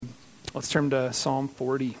Let's turn to Psalm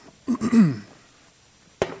 40. And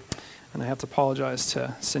I have to apologize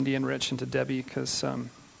to Cindy and Rich and to Debbie because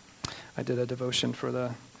I did a devotion for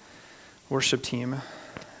the worship team,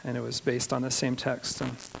 and it was based on the same text.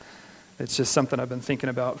 And it's just something I've been thinking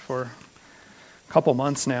about for a couple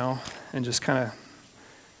months now, and just kind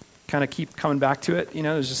of keep coming back to it. You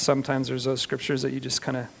know, there's just sometimes there's those scriptures that you just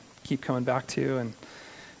kind of keep coming back to, and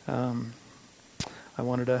I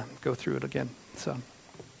wanted to go through it again. So.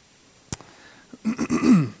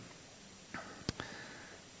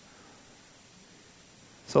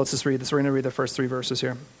 So let's just read this. We're going to read the first 3 verses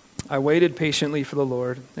here. I waited patiently for the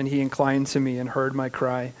Lord, and he inclined to me and heard my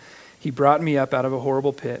cry. He brought me up out of a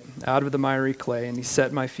horrible pit, out of the miry clay, and he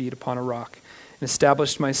set my feet upon a rock and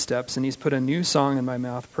established my steps, and he's put a new song in my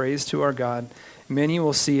mouth, praise to our God. Many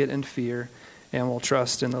will see it and fear and will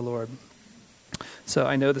trust in the Lord. So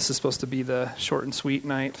I know this is supposed to be the short and sweet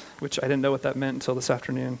night, which I didn't know what that meant until this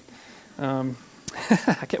afternoon.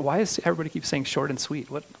 Why does everybody keep saying short and sweet?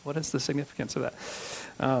 What is the significance of that?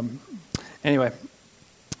 Anyway,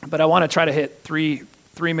 but I want to try to hit three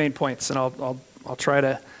main points, and I'll try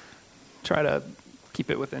to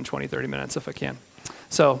keep it within 20-30 minutes if I can.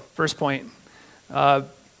 So first point, the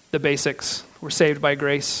basics. We're saved by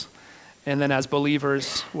grace, and then as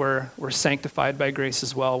believers, we're sanctified by grace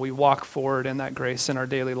as well. We walk forward in that grace in our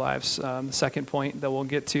daily lives. The second point that we'll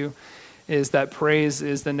get to is that praise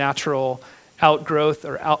is the natural outgrowth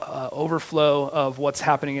or overflow of what's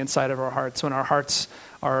happening inside of our hearts. When our hearts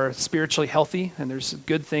are spiritually healthy and there's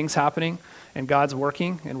good things happening and God's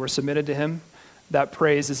working and we're submitted to him, that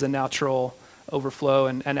praise is a natural overflow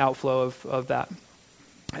and outflow of that.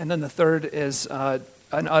 And then the third is an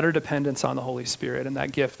utter dependence on the Holy Spirit and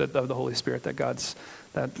that gift of the Holy Spirit that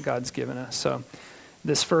God's given us. So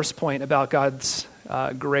this first point about God's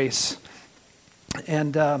grace,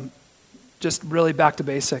 and just really back to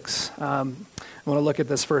basics. I want to look at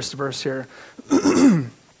this first verse here.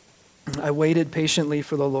 I waited patiently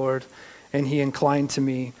for the Lord, and he inclined to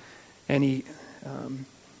me, and he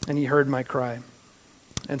heard my cry.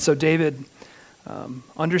 And so David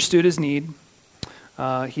understood his need.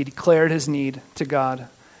 He declared his need to God,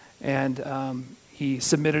 and he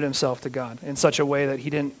submitted himself to God in such a way that he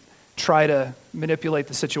didn't try to manipulate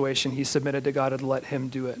the situation. He submitted to God and let him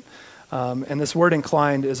do it. And this word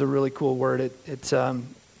inclined is a really cool word.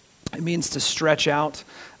 It means to stretch out,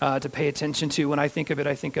 to pay attention to. When I think of it,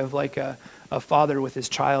 I think of like a father with his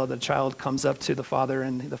child. The child comes up to the father,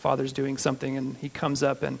 and the father's doing something, and he comes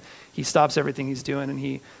up and he stops everything he's doing, and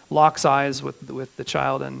he locks eyes with the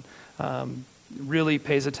child and really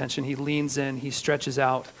pays attention. He leans in, he stretches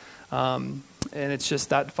out, and it's just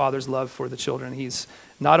that father's love for the children. He's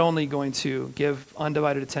not only going to give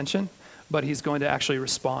undivided attention, but he's going to actually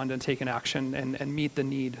respond and take an action and meet the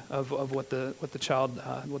need of what the child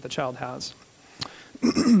has.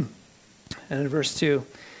 And in verse 2,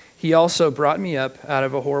 he also brought me up out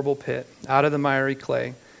of a horrible pit, out of the miry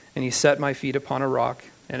clay, and he set my feet upon a rock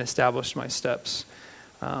and established my steps.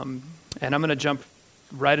 And I'm going to jump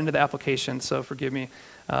right into the application, so forgive me.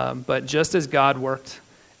 But just as God worked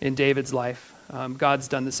in David's life, God's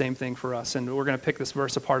done the same thing for us. And we're going to pick this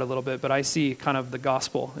verse apart a little bit, but I see kind of the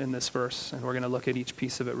gospel in this verse, and we're going to look at each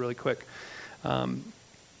piece of it really quick.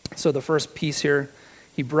 So the first piece here,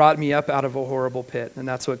 he brought me up out of a horrible pit, and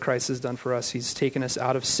that's what Christ has done for us. He's taken us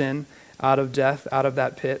out of sin, out of death, out of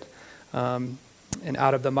that pit, and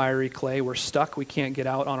out of the miry clay. We're stuck. We can't get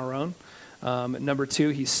out on our own. Number 2,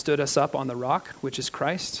 he stood us up on the rock, which is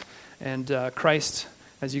Christ. And Christ,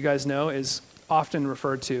 as you guys know, is often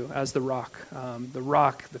referred to as the rock,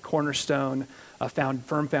 the cornerstone, a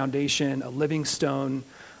firm foundation, a living stone,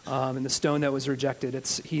 and the stone that was rejected.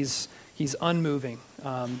 He's unmoving.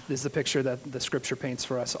 Is the picture that the Scripture paints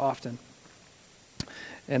for us often.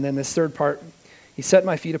 And then this third part, he set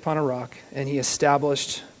my feet upon a rock, and he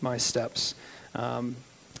established my steps.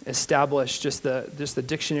 Establish, just the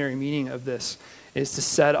dictionary meaning of this is to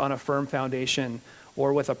set on a firm foundation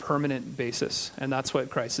or with a permanent basis, and that's what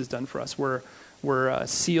Christ has done for us. We're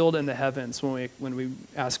sealed in the heavens when we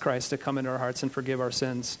ask Christ to come into our hearts and forgive our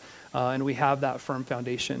sins, and we have that firm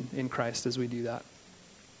foundation in Christ as we do that.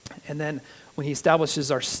 And then when he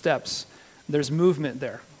establishes our steps, there's movement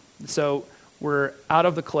there. So we're out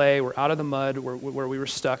of the clay, we're out of the mud where we were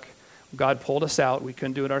stuck. God pulled us out, we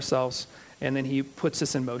couldn't do it ourselves, and then he puts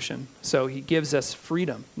us in motion. So he gives us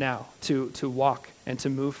freedom now to walk and to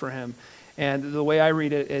move for him. And the way I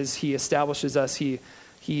read it is he establishes us, he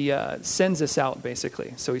sends us out,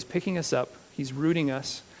 basically. So he's picking us up, he's rooting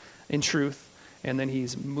us in truth, and then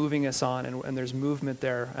he's moving us on, and there's movement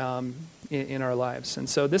there in our lives. And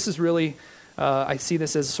so this is really I see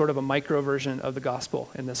this as sort of a micro version of the gospel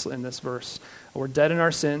in this verse. We're dead in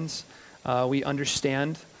our sins. We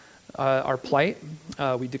understand our plight.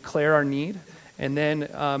 We declare our need. And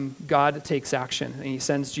then God takes action, and he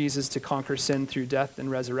sends Jesus to conquer sin through death and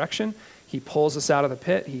resurrection. He pulls us out of the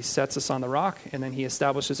pit. He sets us on the rock, and then he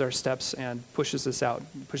establishes our steps and pushes us out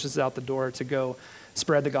the door to go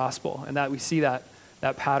spread the gospel. And that we see that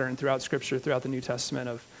pattern throughout Scripture, throughout the New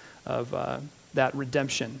Testament of that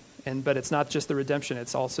redemption. But it's not just the redemption;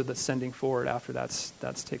 it's also the sending forward after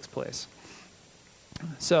that takes place.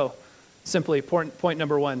 So, simply, point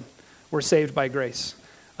number one: we're saved by grace.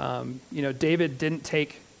 David didn't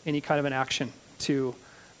take any kind of an action to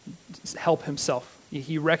help himself.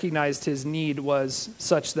 He recognized his need was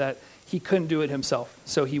such that he couldn't do it himself.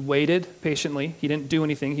 So he waited patiently. He didn't do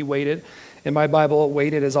anything. He waited. In my Bible,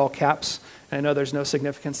 waited is all caps. And I know there's no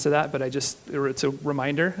significance to that, but it's a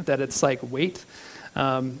reminder that it's like wait.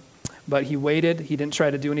 But he waited. He didn't try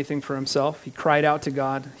to do anything for himself. He cried out to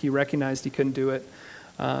God. He recognized he couldn't do it.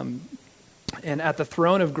 And at the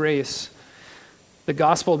throne of grace, the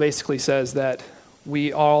gospel basically says that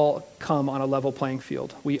we all come on a level playing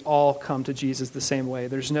field. We all come to Jesus the same way.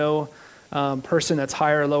 There's no person that's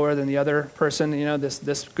higher or lower than the other person,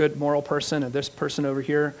 this good moral person and this person over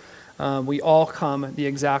here. We all come the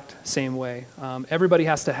exact same way. Everybody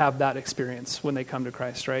has to have that experience when they come to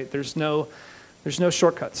Christ, right? There's no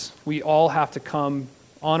shortcuts. We all have to come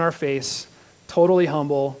on our face, totally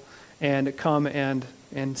humble, and come and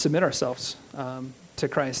submit ourselves to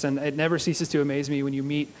Christ. And it never ceases to amaze me when you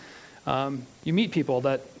meet people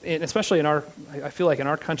that, especially I feel like in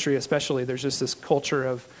our country especially, there's just this culture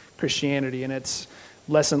of Christianity, and it's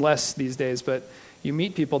less and less these days, but you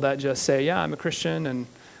meet people that just say, yeah, I'm a Christian, and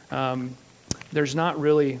there's not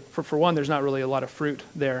really, for one, there's not really a lot of fruit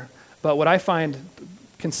there. But what I find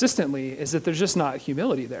consistently is that there's just not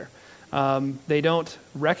humility there. They don't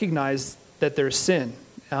recognize that there's sin,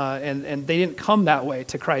 and they didn't come that way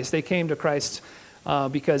to Christ. They came to Christ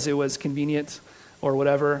because it was convenient or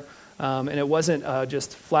whatever, and it wasn't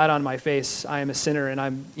just flat on my face, I am a sinner and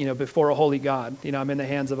I'm before a holy God, I'm in the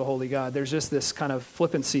hands of a holy God. There's just this kind of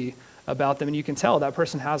flippancy about them, and you can tell that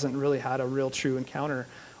person hasn't really had a real true encounter,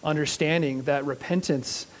 understanding that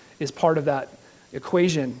repentance is part of that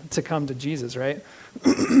equation to come to Jesus, right?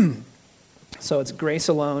 So it's grace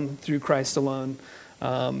alone, through Christ alone.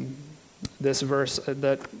 This verse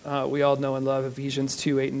that we all know and love, Ephesians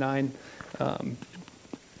 2:8-9,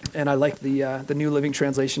 and I like the New Living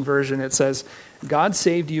Translation version. It says, God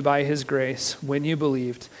saved you by his grace when you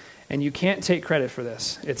believed, and you can't take credit for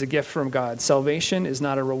this. It's a gift from God. Salvation is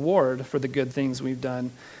not a reward for the good things we've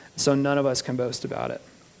done, so none of us can boast about it.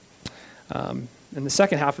 And the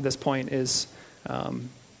second half of this point is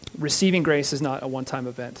receiving grace is not a one-time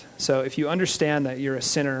event. So if you understand that you're a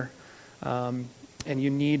sinner and you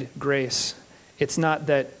need grace, it's not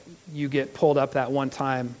that you get pulled up that one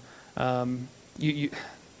time. Let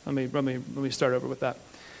me start over with that.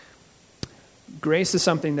 Grace is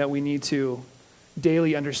something that we need to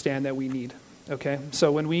daily understand that we need. Okay,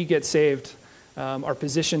 so when we get saved, our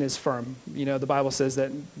position is firm. The Bible says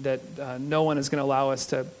that no one is going to allow us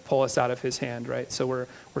to pull us out of his hand, right? So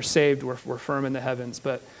we're saved, we're firm in the heavens,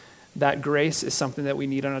 but that grace is something that we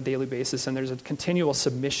need on a daily basis, and there's a continual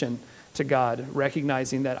submission to God,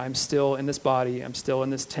 recognizing that I'm still in this body, I'm still in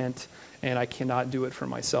this tent, and I cannot do it for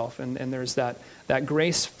myself. And there's that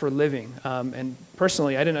grace for living. And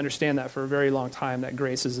personally, I didn't understand that for a very long time, that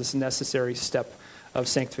grace is this necessary step of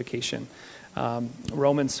sanctification.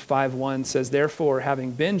 Romans 5:1 says, therefore,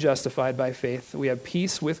 having been justified by faith, we have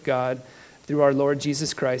peace with God through our Lord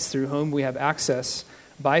Jesus Christ, through whom we have access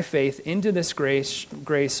by faith into this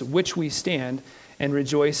grace which we stand and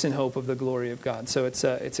rejoice in hope of the glory of God. So it's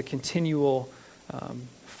a continual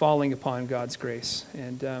falling upon God's grace.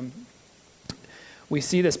 And we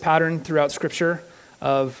see this pattern throughout Scripture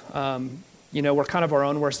of, we're kind of our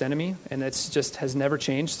own worst enemy, and it's just has never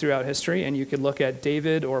changed throughout history. And you could look at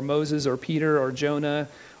David or Moses or Peter or Jonah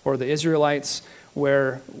or the Israelites,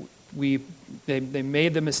 where they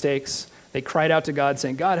made the mistakes. They cried out to God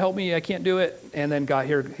saying, God, help me, I can't do it. And then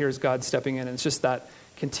here's God stepping in. And it's just that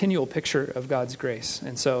continual picture of God's grace.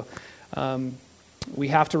 And so we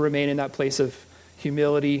have to remain in that place of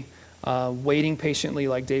humility, waiting patiently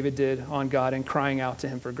like David did on God and crying out to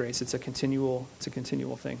him for grace. It's a continual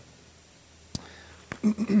thing.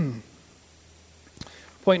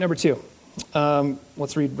 Point number 2.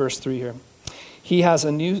 Let's read verse 3 here. He has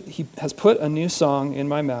put a new song in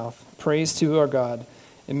my mouth, praise to our God,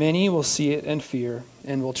 and many will see it and fear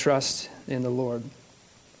and will trust in the Lord.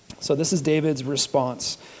 So this is David's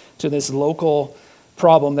response to this local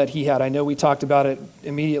problem that he had. I know we talked about it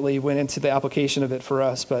immediately, went into the application of it for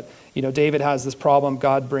us, but David has this problem.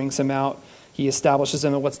 God brings him out. He establishes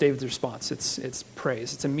him, and what's David's response? It's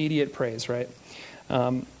praise. It's immediate praise, right?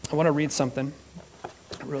 I want to read something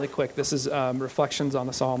really quick. This is Reflections on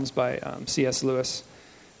the Psalms by C.S. Lewis.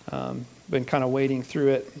 Been kind of wading through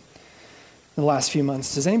it in the last few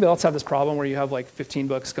months. Does anybody else have this problem where you have like 15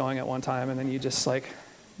 books going at one time and then you just ADD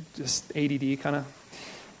kind of?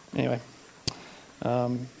 Anyway.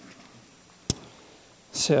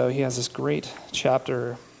 So he has this great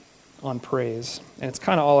chapter on praise, and it's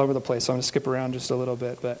kind of all over the place, so I'm going to skip around just a little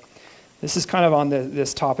bit, but this is kind of on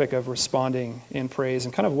this topic of responding in praise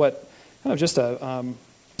and just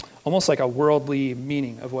almost like a worldly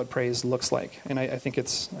meaning of what praise looks like, and I think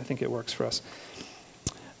it works for us.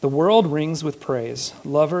 The world rings with praise,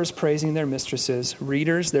 lovers praising their mistresses,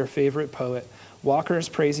 readers their favorite poet, walkers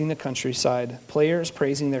praising the countryside, players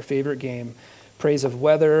praising their favorite game, praise of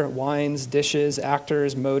weather, wines, dishes,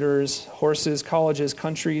 actors, motors, horses, colleges,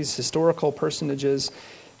 countries, historical personages,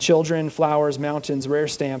 children, flowers, mountains, rare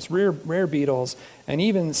stamps, rare beetles, and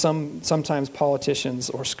even sometimes politicians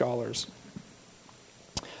or scholars.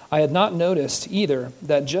 I had not noticed either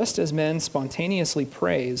that just as men spontaneously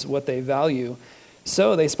praise what they value,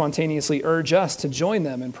 so they spontaneously urge us to join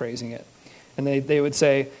them in praising it. And they would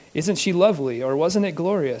say, "Isn't she lovely?" Or "Wasn't it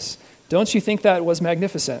glorious? Don't you think that was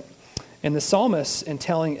magnificent?" And the psalmists, in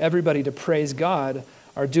telling everybody to praise God,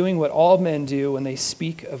 are doing what all men do when they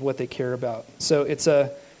speak of what they care about. So it's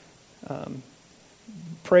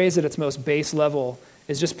praise at its most base level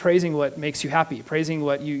is just praising what makes you happy, praising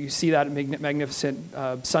what you see that magnificent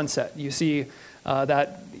sunset. You see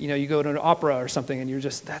that, you go to an opera or something and you're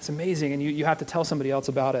just, that's amazing, and you have to tell somebody else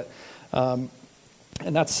about it.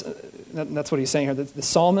 And that's what he's saying here. The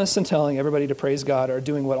psalmists, in telling everybody to praise God, are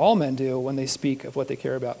doing what all men do when they speak of what they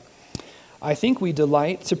care about. I think we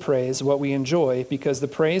delight to praise what we enjoy because the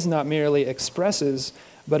praise not merely expresses,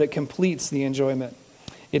 but it completes the enjoyment.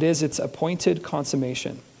 It is its appointed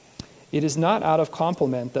consummation. It is not out of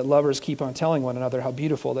compliment that lovers keep on telling one another how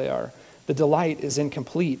beautiful they are. The delight is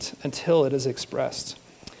incomplete until it is expressed.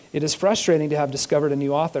 It is frustrating to have discovered a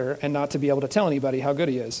new author and not to be able to tell anybody how good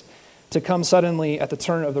he is. To come suddenly at the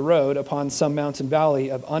turn of the road upon some mountain valley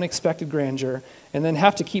of unexpected grandeur and then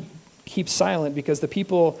have to keep silent because the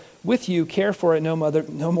people with you care for it no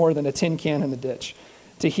more than a tin can in the ditch.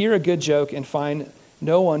 To hear a good joke and find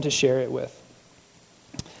no one to share it with.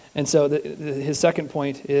 And so his second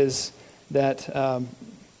point is that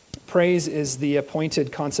praise is the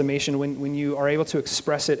appointed consummation when you are able to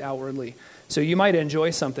express it outwardly. So you might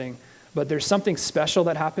enjoy something, but there's something special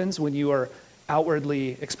that happens when you are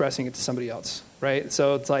outwardly expressing it to somebody else, right?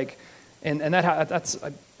 So it's like, and that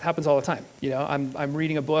happens all the time. I'm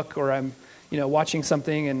reading a book or I'm watching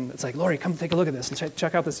something and it's like, Lori, come take a look at this and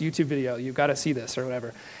check out this YouTube video. You've got to see this or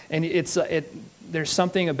whatever. And there's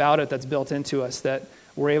something about it that's built into us that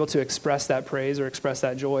we're able to express that praise or express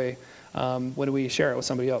that joy when we share it with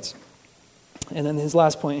somebody else. And then his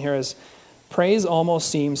last point here is, praise almost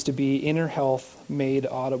seems to be inner health made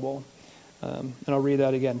audible. And I'll read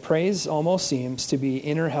that again. Praise almost seems to be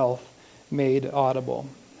inner health made audible.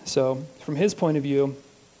 So from his point of view,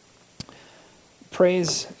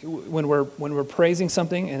 praise, when we're praising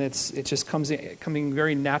something and it just coming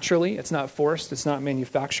very naturally, it's not forced, it's not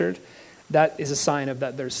manufactured, that is a sign of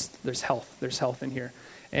that there's health in here.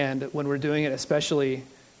 And when we're doing it, especially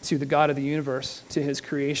to the God of the universe, to his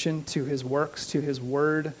creation, to his works, to his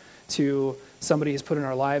word, to somebody he's put in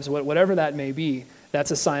our lives, whatever that may be, that's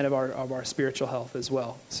a sign of our spiritual health as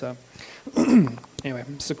well. So anyway,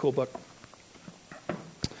 it's a cool book.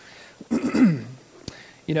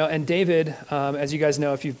 And David, as you guys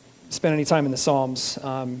know, if you've spent any time in the Psalms,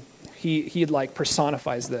 he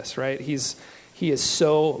personifies this, right? He is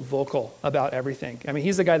so vocal about everything. I mean,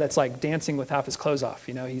 he's the guy that's like dancing with half his clothes off.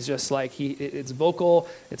 He's just like it's vocal,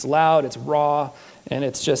 it's loud, it's raw, and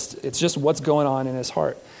it's just what's going on in his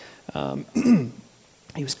heart.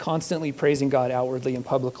 He was constantly praising God outwardly and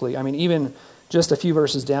publicly. I mean, even just a few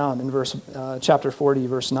verses down in chapter 40,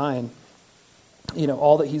 verse 9,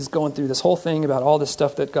 all that he's going through, this whole thing about all this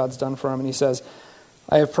stuff that God's done for him, and he says,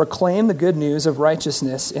 I have proclaimed the good news of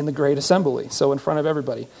righteousness in the great assembly, so in front of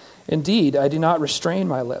everybody. Indeed, I do not restrain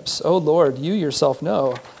my lips. O Lord, you yourself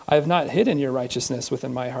know, I have not hidden your righteousness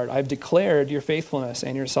within my heart. I have declared your faithfulness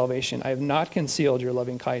and your salvation. I have not concealed your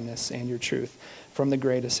loving kindness and your truth from the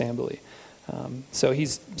great assembly. So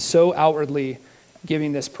he's so outwardly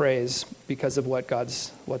giving this praise because of what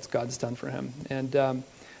God's done for him. And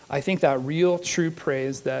I think that real, true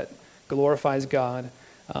praise that glorifies God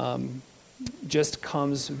just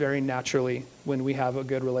comes very naturally when we have a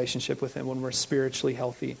good relationship with him, when we're spiritually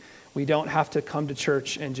healthy. We don't have to come to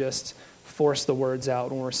church and just force the words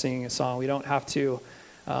out when we're singing a song. We don't have to,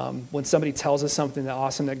 when somebody tells us something that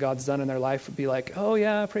awesome that God's done in their life, be like, oh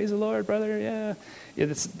yeah, praise the Lord, brother, yeah.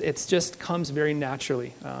 It's just comes very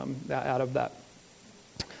naturally out of that.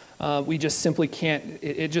 We just simply can't,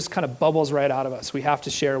 it just kind of bubbles right out of us. We have to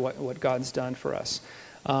share what God's done for us.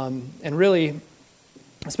 And really,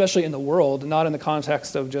 especially in the world, not in the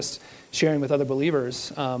context of just sharing with other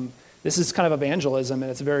believers, this is kind of evangelism in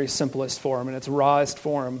its very simplest form, in its rawest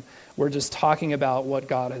form. We're just talking about what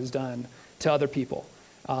God has done to other people.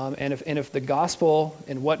 And if the gospel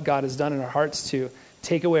and what God has done in our hearts to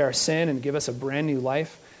take away our sin and give us a brand new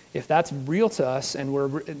life, if that's real to us and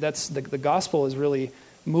that's the gospel is really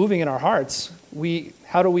moving in our hearts,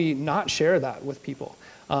 how do we not share that with people?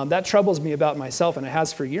 That troubles me about myself, and it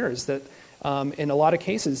has for years, that in a lot of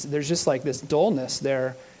cases, there's just like this dullness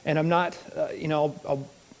there, and I'm not, I'll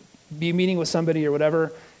be meeting with somebody or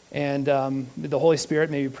whatever, and the Holy Spirit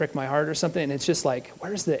maybe prick my heart or something, and it's just like,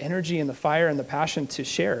 where's the energy and the fire and the passion to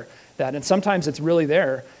share that? And sometimes it's really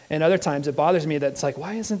there, and other times it bothers me that it's like,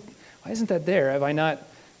 why isn't that there? Have I not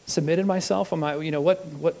submitted myself? Am I,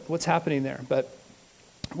 what's happening there? But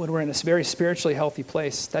when we're in a very spiritually healthy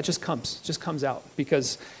place, that just comes out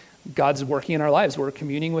because God's working in our lives. We're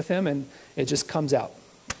communing with him, and it just comes out.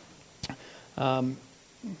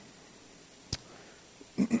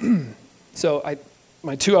 So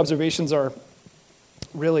my two observations are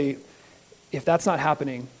really, if that's not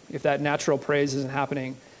happening, if that natural praise isn't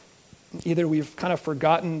happening, either we've kind of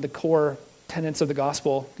forgotten the core tenets of the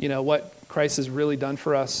gospel, what Christ has really done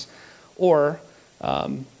for us, or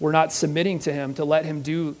we're not submitting to him to let him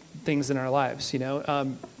do things in our lives.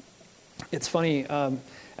 It's funny,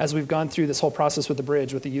 as we've gone through this whole process with the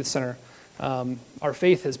Bridge, with the youth center, our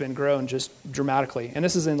faith has been grown just dramatically. And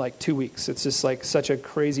this is in like 2 weeks. It's just like such a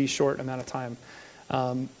crazy short amount of time.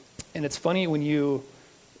 And it's funny when you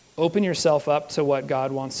open yourself up to what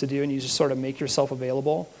God wants to do and you just sort of make yourself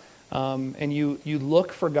available, and you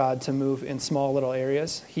look for God to move in small little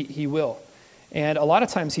areas, he will. And a lot of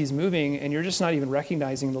times he's moving and you're just not even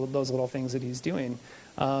recognizing those little things that he's doing.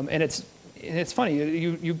 And it's funny,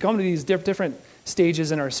 you come to these different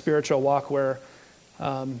stages in our spiritual walk where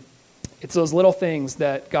it's those little things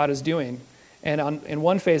that God is doing. And in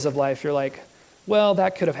one phase of life, you're like, well,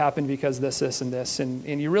 that could have happened because this, and this.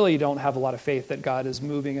 And you really don't have a lot of faith that God is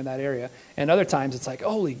moving in that area. And other times it's like,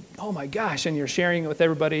 oh my gosh, and you're sharing it with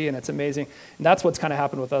everybody and it's amazing. And that's what's kind of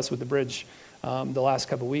happened with us with the Bridge the last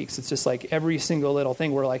couple of weeks. It's just like every single little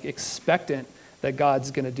thing, we're like expectant that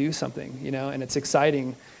God's going to do something, and it's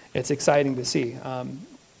exciting. It's exciting to see.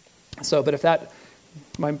 But if that,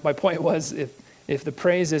 my point was, if the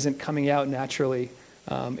praise isn't coming out naturally,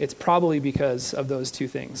 it's probably because of those two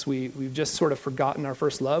things. We've just sort of forgotten our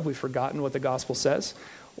first love. We've forgotten what the gospel says,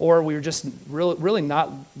 or we're just really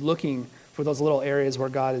not looking for those little areas where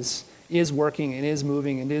God is working and is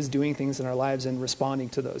moving and is doing things in our lives and responding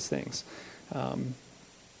to those things.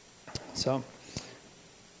 So,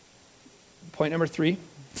 point number 3,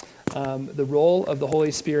 the role of the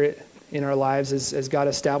Holy Spirit in our lives as God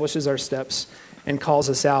establishes our steps and calls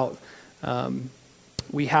us out.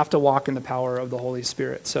 We have to walk in the power of the Holy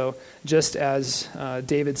Spirit. So just as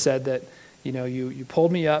David said that, you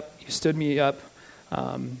pulled me up, you stood me up,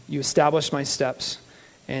 you established my steps.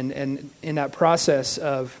 And in that process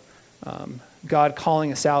of God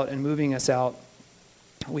calling us out and moving us out,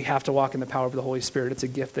 we have to walk in the power of the Holy Spirit. It's a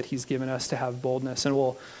gift that he's given us to have boldness. And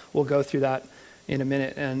we'll go through that in a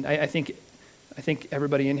minute. And I think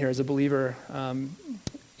everybody in here is a believer.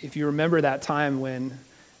 If you remember that time when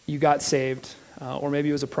you got saved, or maybe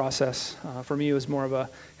it was a process. For me, it was more of a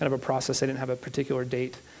kind of a process. I didn't have a particular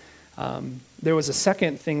date. There was a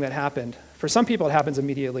second thing that happened. For some people, it happens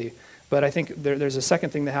immediately. But I think there's a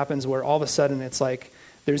second thing that happens where all of a sudden it's like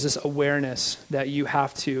there's this awareness that you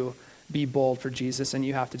have to be bold for Jesus, and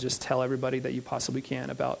you have to just tell everybody that you possibly can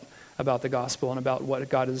about the gospel and about what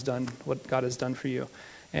God has done for you.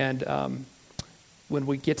 And when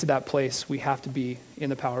we get to that place, we have to be in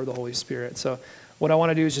the power of the Holy Spirit. So what I want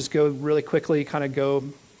to do is just go really quickly, kind of go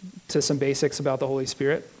to some basics about the Holy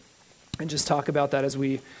Spirit and just talk about that as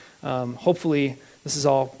we, hopefully, this is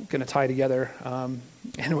all going to tie together. And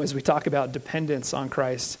as we talk about dependence on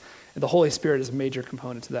Christ, the Holy Spirit is a major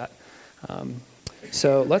component to that.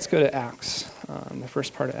 So let's go to Acts, the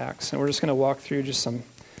first part of Acts. And we're just going to walk through just some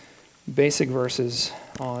basic verses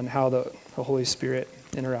on how the Holy Spirit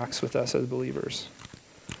interacts with us as believers.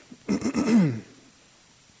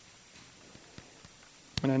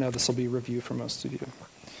 And I know this will be a review for most of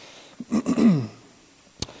you.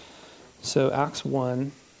 So Acts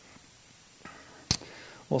 1,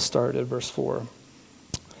 we'll start at verse 4.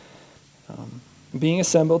 Being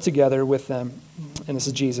assembled together with them, and this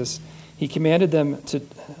is Jesus, he commanded them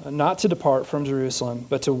not to depart from Jerusalem,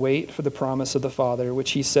 but to wait for the promise of the Father,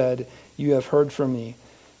 which he said, "You have heard from me.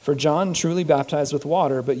 For John truly baptized with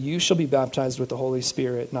water, but you shall be baptized with the Holy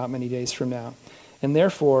Spirit not many days from now." And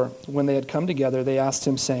therefore, when they had come together, they asked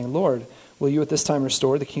him, saying, "Lord, will you at this time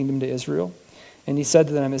restore the kingdom to Israel?" And he said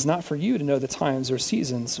to them, "It is not for you to know the times or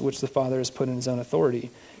seasons which the Father has put in his own authority,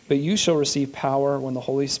 but you shall receive power when the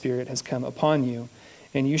Holy Spirit has come upon you,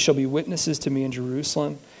 and you shall be witnesses to me in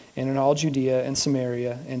Jerusalem and in all Judea and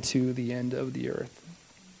Samaria and to the end of the earth."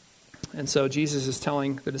 And so Jesus is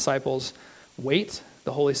telling the disciples, wait,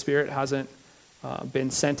 the Holy Spirit hasn't been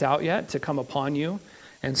sent out yet to come upon you,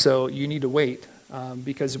 and so you need to wait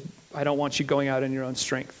because I don't want you going out in your own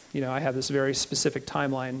strength. I have this very specific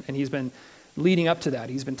timeline, and he's been leading up to that.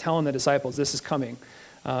 He's been telling the disciples this is coming.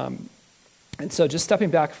 And so just stepping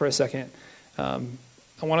back for a second,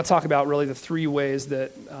 I want to talk about really the three ways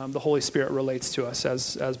that the Holy Spirit relates to us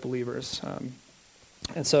as believers.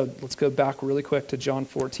 And so let's go back really quick to John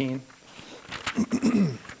 14.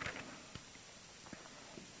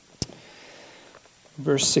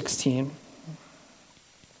 Verse 16.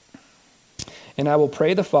 "And I will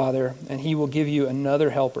pray the Father, and he will give you another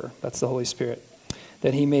helper," that's the Holy Spirit,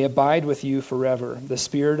 "that he may abide with you forever, the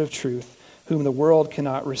Spirit of truth, whom the world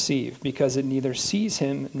cannot receive, because it neither sees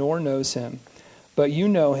him nor knows him. But you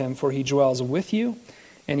know him, for he dwells with you,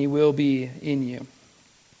 and he will be in you."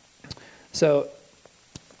 So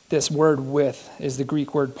this word "with" is the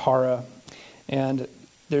Greek word para. And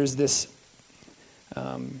there's this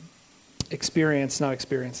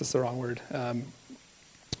that's the wrong word.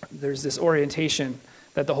 There's this orientation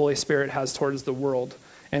that the Holy Spirit has towards the world.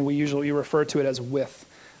 And we usually refer to it as "with."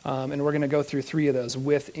 And we're going to go through three of those: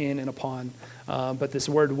 with, in, and upon. But this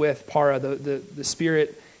word "with," para, the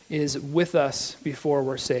Spirit is with us before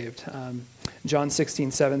we're saved. John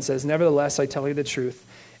 16:7 says, "Nevertheless, I tell you the truth.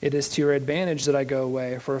 It is to your advantage that I go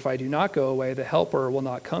away. For if I do not go away, the Helper will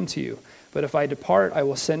not come to you. But if I depart, I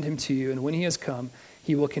will send him to you. And when he has come,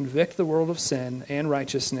 he will convict the world of sin and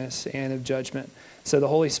righteousness and of judgment." So the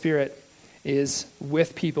Holy Spirit is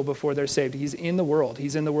with people before they're saved. He's in the world.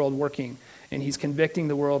 He's in the world working, and he's convicting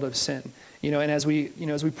the world of sin. And as we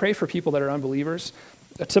pray for people that are unbelievers,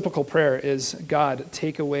 a typical prayer is, "God,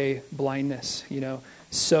 take away blindness,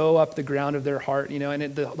 sow up the ground of their heart,"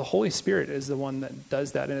 and the Holy Spirit is the one that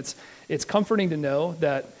does that. And it's comforting to know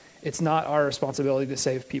that it's not our responsibility to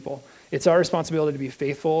save people. It's our responsibility to be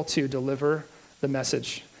faithful to deliver the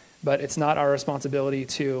message, but it's not our responsibility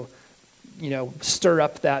to, stir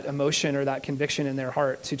up that emotion or that conviction in their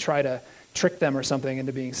heart to try to trick them or something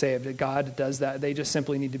into being saved. God does that. They just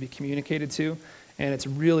simply need to be communicated to. And it's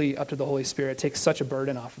really up to the Holy Spirit. It takes such a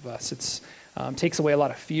burden off of us. It takes away a lot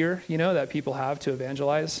of fear, that people have to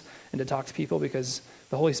evangelize and to talk to people, because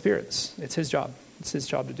the Holy Spirit, it's his job. It's his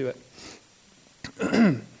job to do it.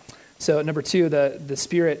 So number two, the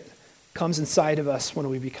Spirit comes inside of us when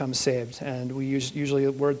we become saved. And we usually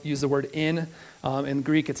use the word "in." In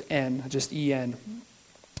Greek, it's "en," just "en."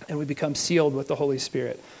 And we become sealed with the Holy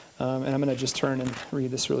Spirit. And I'm going to just turn and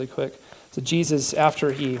read this really quick. So Jesus,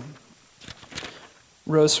 after he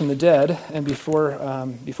rose from the dead, and before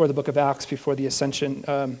the book of Acts, before the ascension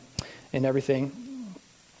and everything,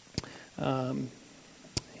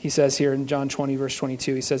 he says here in John 20, verse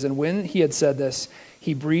 22, he says, "And when he had said this,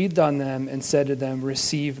 he breathed on them and said to them,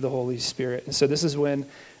 'Receive the Holy Spirit.'" And so this is when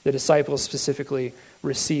the disciples specifically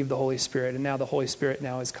received the Holy Spirit. And now the Holy Spirit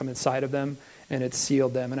now has come inside of them, and it's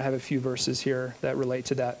sealed them. And I have a few verses here that relate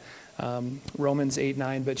to that. Romans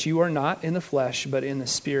 8:9, "But you are not in the flesh, but in the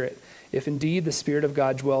Spirit, if indeed the Spirit of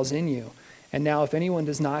God dwells in you. And now if anyone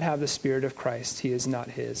does not have the Spirit of Christ, he is not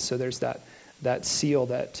his." So there's that seal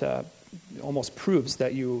that almost proves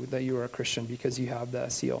that you are a Christian, because you have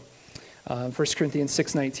that seal. 1 Corinthians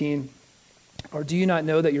 6:19, "Or do you not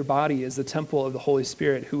know that your body is the temple of the Holy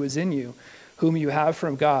Spirit who is in you, whom you have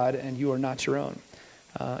from God, and you are not your own?"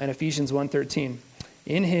 And Ephesians 1:13,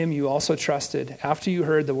 "In him you also trusted, after you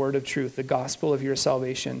heard the word of truth, the gospel of your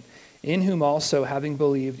salvation, in whom also, having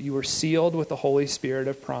believed, you were sealed with the Holy Spirit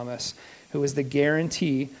of promise, who is the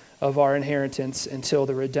guarantee of our inheritance until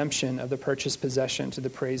the redemption of the purchased possession, to the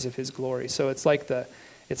praise of his glory." So it's like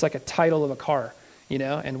a title of a car,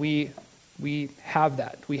 and we have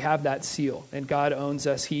that. We have that seal, and God owns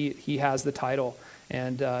us. He has the title,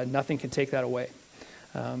 and nothing can take that away.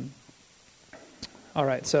 All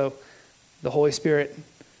right, so the Holy Spirit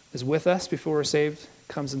is with us before we're saved,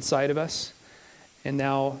 comes inside of us, and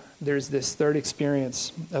now there's this third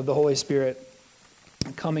experience of the Holy Spirit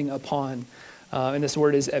coming upon. And this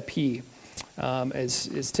word is epi,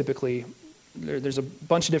 is typically, there's a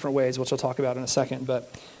bunch of different ways, which I'll talk about in a second.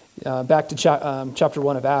 But back to chapter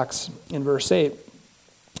 1 of Acts, in verse 8,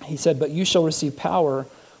 he said, "But you shall receive power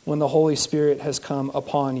when the Holy Spirit has come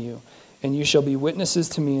upon you, and you shall be witnesses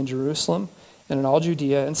to me in Jerusalem and in all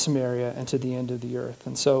Judea and Samaria and to the end of the earth."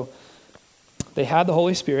 And so they had the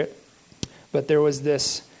Holy Spirit, but there was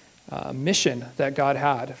this mission that God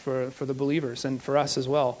had for the believers and for us as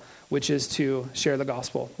well, which is to share the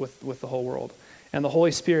gospel with the whole world. And the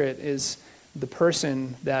Holy Spirit is the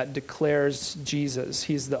person that declares Jesus.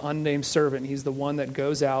 He's the unnamed servant. He's the one that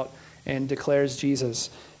goes out and declares Jesus.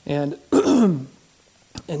 And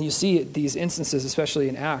and you see these instances, especially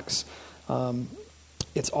in Acts,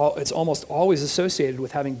 it's almost always associated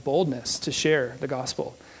with having boldness to share the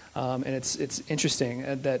gospel. And it's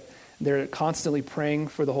interesting that they're constantly praying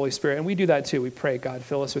for the Holy Spirit. And we do that too. We pray, "God,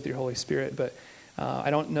 fill us with your Holy Spirit." But I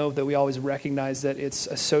don't know that we always recognize that it's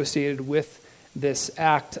associated with this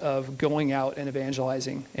act of going out and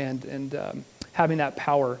evangelizing and having that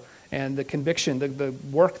power and the conviction, the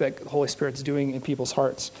work that the Holy Spirit's doing in people's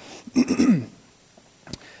hearts.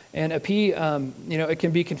 And epi, it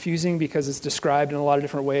can be confusing because it's described in a lot of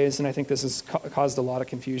different ways, and I think this has caused a lot of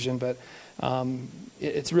confusion, but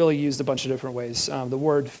it's really used a bunch of different ways. The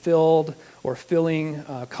word filled or filling,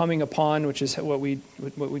 coming upon, which is what we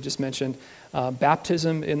just mentioned.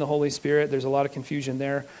 Baptism in the Holy Spirit, there's a lot of confusion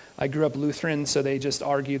there. I grew up Lutheran, so they just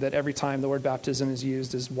argue that every time the word baptism is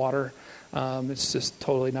used is water. It's just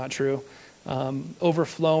totally not true.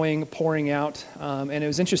 Overflowing, pouring out. And it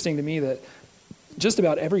was interesting to me that just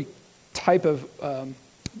about every type of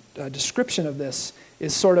description of this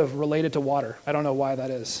is sort of related to water. I don't know why that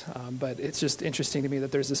is, but it's just interesting to me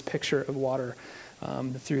that there's this picture of water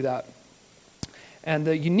through that. And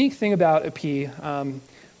the unique thing about epi,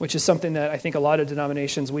 which is something that I think a lot of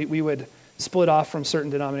denominations, we would split off from certain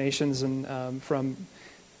denominations and from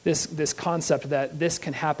this concept that this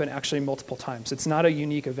can happen actually multiple times. It's not a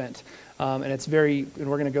unique event, and we're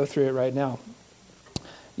going to go through it right now.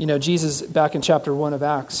 Jesus, back in chapter 1 of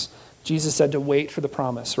Acts, Jesus said to wait for the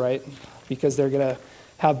promise, right? Because they're going to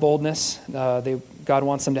have boldness. God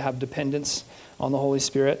wants them to have dependence on the Holy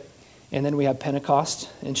Spirit. And then we have Pentecost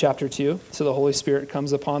in chapter 2. So the Holy Spirit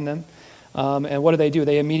comes upon them. And what do?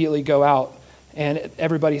 They immediately go out, and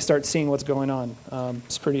everybody starts seeing what's going on.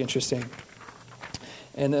 It's pretty interesting.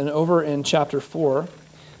 And then over in chapter 4,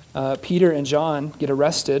 Peter and John get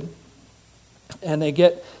arrested, and they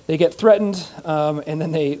get threatened, and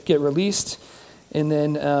then they get released. And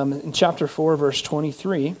then in chapter 4, verse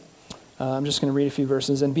 23, I'm just going to read a few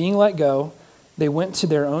verses. "And being let go, they went to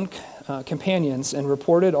their own companions and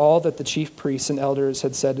reported all that the chief priests and elders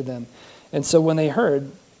had said to them. And so when they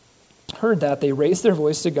heard that, they raised their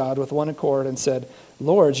voice to God with one accord and said,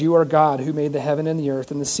 'Lord, you are God who made the heaven and the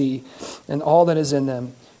earth and the sea and all that is in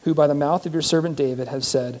them, who by the mouth of your servant David have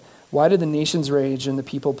said, why did the nations rage and the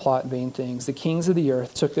people plot vain things? The kings of the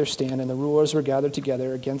earth took their stand, and the rulers were gathered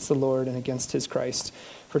together against the Lord and against his Christ.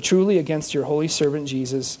 For truly against your holy servant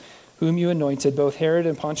Jesus, whom you anointed, both Herod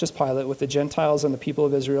and Pontius Pilate with the Gentiles and the people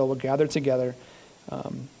of Israel were gathered together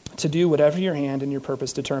to do whatever your hand and your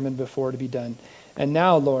purpose determined before to be done. And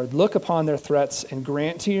now, Lord, look upon their threats and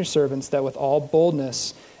grant to your servants that with all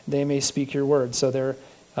boldness they may speak your word.'" So they're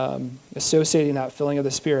associating that filling of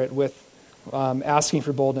the Spirit with asking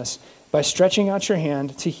for boldness. "By stretching out your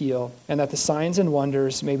hand to heal, and that the signs and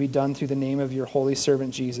wonders may be done through the name of your holy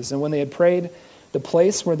servant Jesus." And when they had prayed, the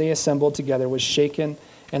place where they assembled together was shaken,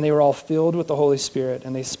 and they were all filled with the Holy Spirit,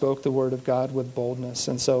 and they spoke the word of God with boldness.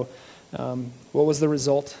 And so what was the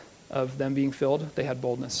result of them being filled? They had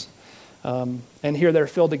boldness. And here they're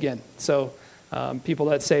filled again. So people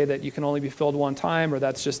that say that you can only be filled one time, or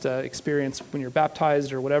that's just an experience when you're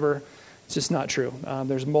baptized or whatever, it's just not true.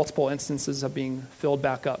 There's multiple instances of being filled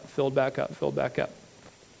back up, filled back up, filled back up.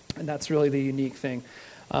 And that's really the unique thing.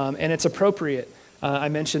 And it's appropriate. I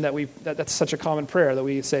mentioned that that's such a common prayer that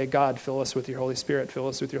we say, "God, fill us with your Holy Spirit, fill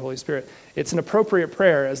us with your Holy Spirit." It's an appropriate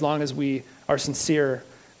prayer as long as we are sincere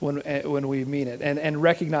when we mean it, and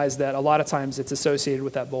recognize that a lot of times it's associated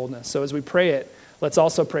with that boldness. So as we pray it, let's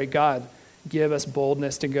also pray, "God, give us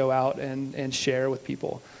boldness to go out and share with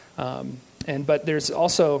people." But there's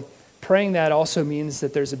also, praying that also means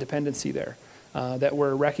that there's a dependency there, that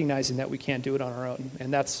we're recognizing that we can't do it on our own.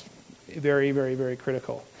 And that's very, very, very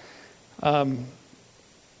critical.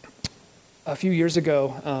 A few years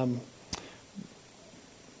ago,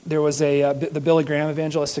 there was the Billy Graham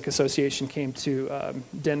Evangelistic Association came to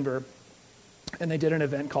Denver, and they did an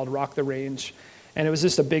event called Rock the Range. And it was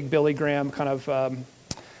just a big Billy Graham kind of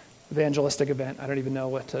evangelistic event. I don't even know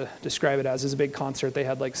what to describe it as. It was a big concert. They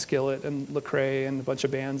had like Skillet and Lecrae and a bunch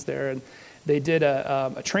of bands there, and they did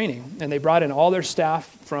a training, and they brought in all their staff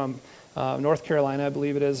from North Carolina, I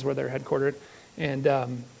believe it is, where they're headquartered, and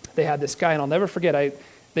they had this guy, and I'll never forget,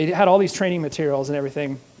 they had all these training materials and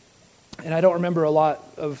everything, and I don't remember a lot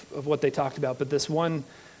of what they talked about, but this one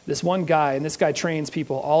guy, and this guy trains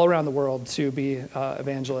people all around the world to be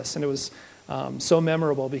evangelists, and it was so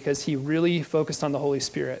memorable because he really focused on the Holy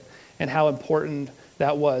Spirit and how important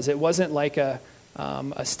that was. It wasn't like a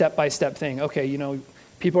step-by-step thing. Okay,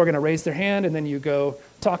 people are going to raise their hand, and then you go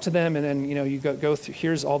talk to them, and then you go through.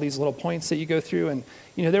 Here's all these little points that you go through, and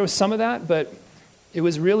there was some of that, but it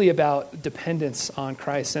was really about dependence on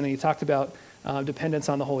Christ, and he talked about dependence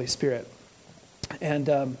on the Holy Spirit.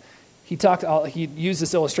 And he used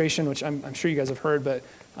this illustration, which I'm sure you guys have heard, but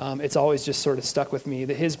it's always just sort of stuck with me.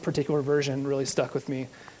 His particular version really stuck with me.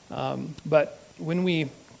 But when we,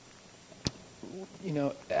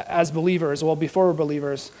 as believers, well, before we're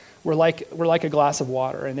believers, we're like a glass of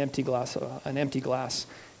water, an empty glass,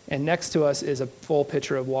 and next to us is a full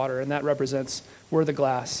pitcher of water, and that represents we're the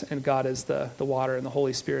glass, and God is the water, and the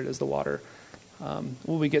Holy Spirit is the water.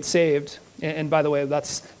 When we get saved, and by the way,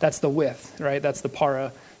 that's the with, right? That's the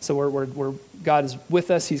para. So we're God is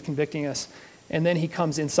with us, he's convicting us, and then he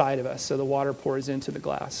comes inside of us. So the water pours into the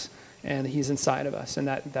glass, and he's inside of us, and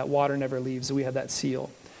that water never leaves. We have that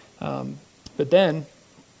seal. But then,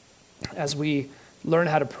 as we learn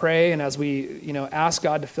how to pray, and as we ask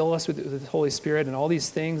God to fill us with the Holy Spirit and all these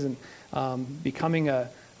things, and becoming a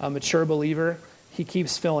mature believer, he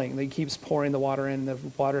keeps filling. He keeps pouring the water in. The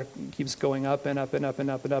water keeps going up and up and up and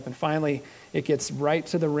up and up, and finally it gets right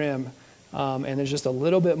to the rim. And there's just a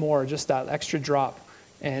little bit more, just that extra drop,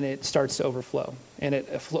 and it starts to overflow. And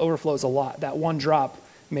it overflows a lot. That one drop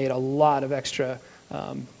made a lot of extra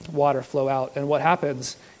water flow out. And what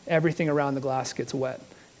happens? Everything around the glass gets wet.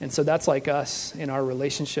 And so that's like us in our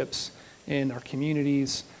relationships, in our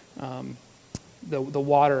communities. The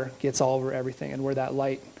water gets all over everything, and we're that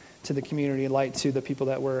light to the community, light to the people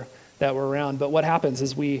that we're around. But what happens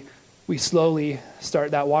is we slowly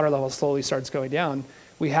start, that water level slowly starts going down.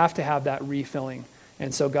 We have to have that refilling.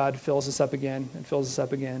 And so God fills us up again, and fills us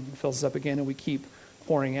up again, and fills us up again, and we keep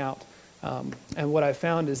pouring out. And what I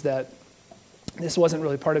found is that this wasn't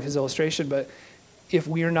really part of his illustration, but if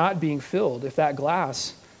we are not being filled, if that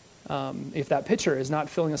glass, if that pitcher is not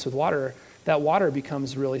filling us with water, that water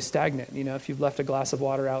becomes really stagnant. If you've left a glass of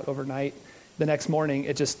water out overnight, the next morning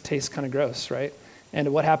it just tastes kind of gross, right?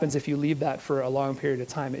 And what happens if you leave that for a long period of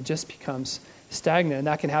time? It just becomes stagnant, and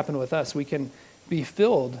that can happen with us. We can be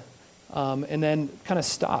filled and then kind of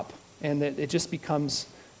stop, and it just becomes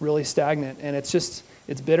really stagnant, and it's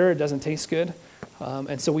bitter, it doesn't taste good,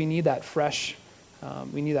 and so we need that fresh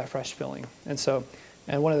filling.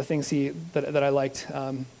 And one of the things that I liked,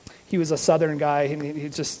 he was a Southern guy, and he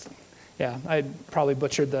just, I probably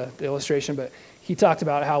butchered the illustration, but he talked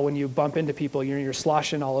about how when you bump into people, you're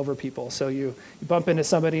sloshing all over people. So you bump into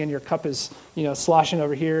somebody and your cup is, sloshing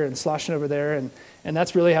over here and sloshing over there. And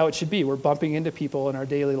that's really how it should be. We're bumping into people in our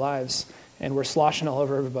daily lives, and we're sloshing all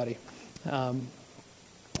over everybody. And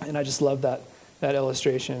I just love that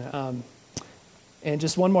illustration. And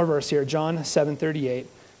just one more verse here, John 7:38.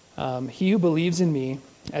 He who believes in me,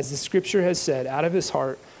 as the scripture has said, out of his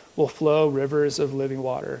heart will flow rivers of living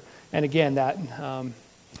water. And again, that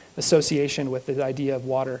association with the idea of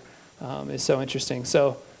water is so interesting.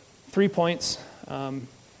 So 3 points.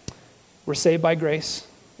 We're saved by grace,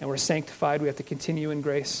 and we're sanctified. We have to continue in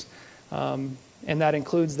grace. And that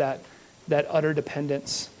includes that utter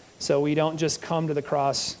dependence. So we don't just come to the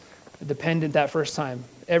cross dependent that first time.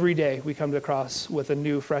 Every day we come to the cross with a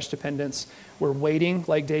new, fresh dependence. We're waiting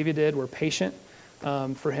like David did. We're patient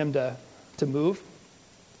for him to move.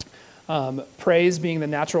 Praise being the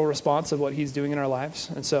natural response of what he's doing in our lives.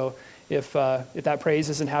 And so if that praise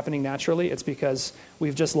isn't happening naturally, it's because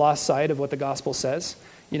we've just lost sight of what the gospel says.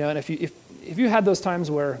 And if you had those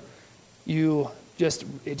times where it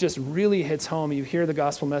just really hits home, you hear the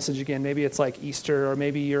gospel message again, maybe it's like Easter, or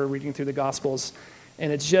maybe you're reading through the gospels,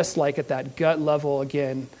 and it's just like at that gut level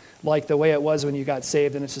again, like the way it was when you got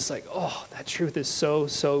saved, and it's just like, oh, that truth is so,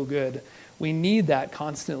 so good. We need that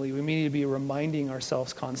constantly. We need to be reminding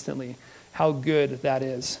ourselves constantly how good that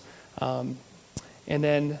is. And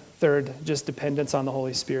then third, just dependence on the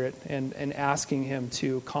Holy Spirit and asking him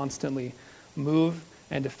to constantly move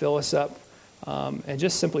and to fill us up, and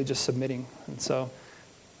just simply just submitting. And so,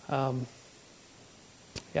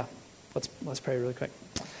 let's pray really quick.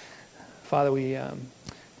 Father, we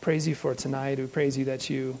praise you for tonight. We praise you that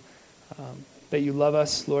you love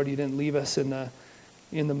us, Lord. You didn't leave us in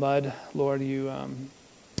the mud, Lord. You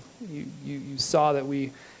you saw that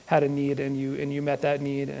we had a need, and you met that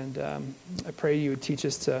need. And I pray you would teach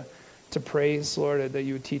us to praise, Lord, that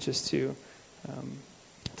you would teach us to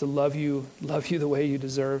love you the way you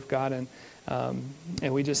deserve, God.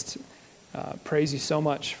 And we just praise you so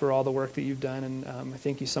much for all the work that you've done. And I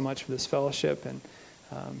thank you so much for this fellowship. And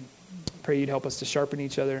pray you'd help us to sharpen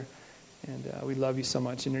each other. And we love you so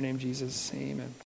much. In your name, Jesus, amen.